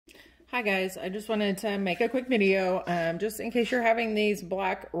Hi guys, I just wanted to make a quick video just in case you're having these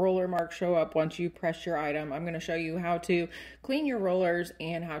black roller marks show up once you press your item. I'm going to show you how to clean your rollers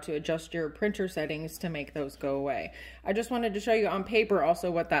and how to adjust your printer settings to make those go away. I just wanted to show you on paper also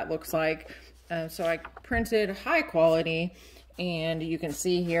what that looks like. So I printed high quality, and you can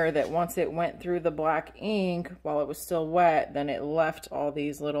see here that once it went through the black ink while it was still wet, then it left all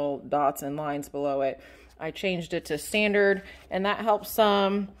these little dots and lines below it. I changed it to standard, and that helps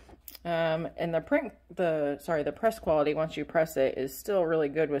some. And the press quality, once you press it, is still really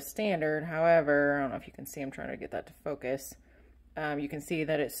good with standard. However, I don't know if you can see, I'm trying to get that to focus. You can see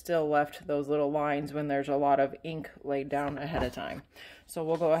that it still left those little lines when there's a lot of ink laid down ahead of time. So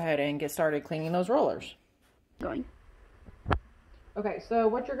we'll go ahead and get started cleaning those rollers. Okay, so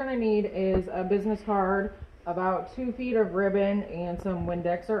what you're gonna need is a business card, about 2 feet of ribbon, and some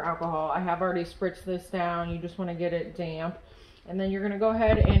Windex or alcohol. I have already spritzed this down. You just wanna get it damp. And then you're going to go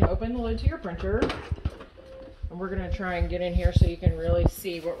ahead and open the lid to your printer. And we're going to try and get in here so you can really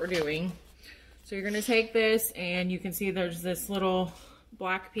see what we're doing. So you're going to take this, and you can see there's this little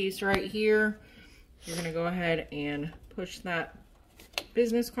black piece right here. You're going to go ahead and push that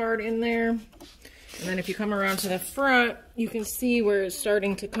business card in there. And then if you come around to the front, you can see where it's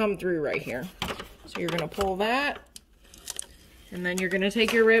starting to come through right here. So you're going to pull that. And then you're going to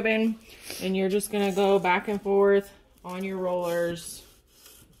take your ribbon, and you're just going to go back and forth on your rollers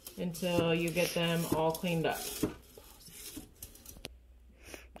until you get them all cleaned up.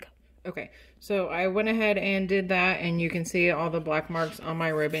 Okay, so I went ahead and did that, and you can see all the black marks on my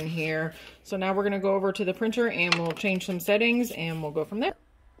ribbon here. So now we're going to go over to the printer and we'll change some settings and we'll go from there.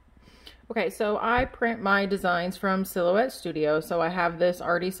 Okay, so I print my designs from Silhouette Studio. So I have this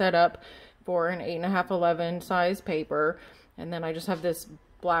already set up for an 8.5/11 size paper, and then I just have this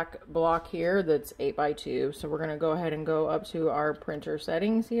black block here that's 8x2. So we're going to go ahead and go up to our printer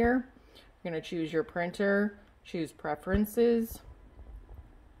settings here. You're going to choose your printer, choose preferences,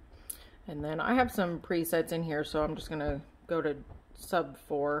 and then I have some presets in here, so I'm just going to go to sub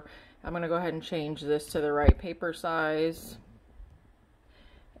 4. I'm going to go ahead and change this to the right paper size,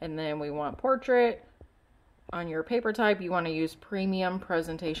 and then we want portrait. On your paper type, you want to use premium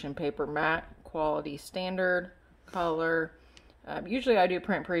presentation paper, matte quality, standard color. Usually I do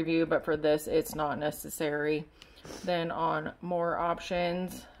print preview, but for this it's not necessary. Then on more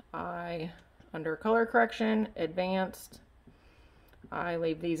options, under color correction, advanced, I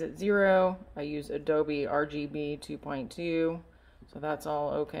leave these at 0. I use Adobe RGB 2.2, so that's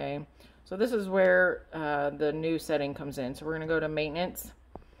all okay. So this is where the new setting comes in. So we're going to go to maintenance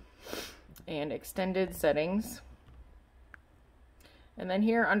and extended settings. And then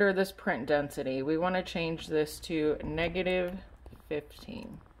here under this print density, we want to change this to -15.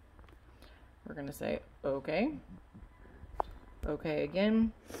 We're going to say okay. Okay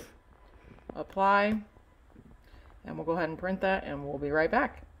again. Apply. And we'll go ahead and print that, and we'll be right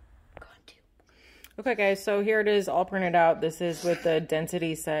back. Okay guys, so here it is all printed out. This is with the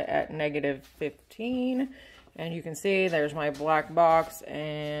density set at -15. And you can see there's my black box,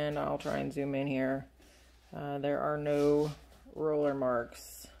 and I'll try and zoom in here. There are no roller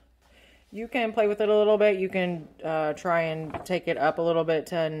marks. You can play with it a little bit. You can try and take it up a little bit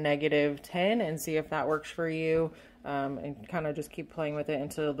to -10 and see if that works for you, and kind of just keep playing with it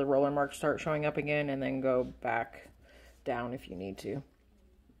until the roller marks start showing up again, and then go back down if you need to.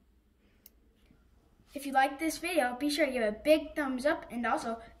 If you like this video, be sure to give a big thumbs up, and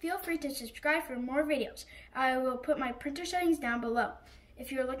also feel free to subscribe for more videos. I will put my printer settings down below.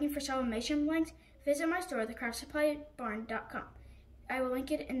 If you're looking for sublimation blanks, visit my store, thecraftsupplybarn.com. I will link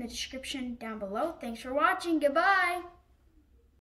it in the description down below. Thanks for watching. Goodbye.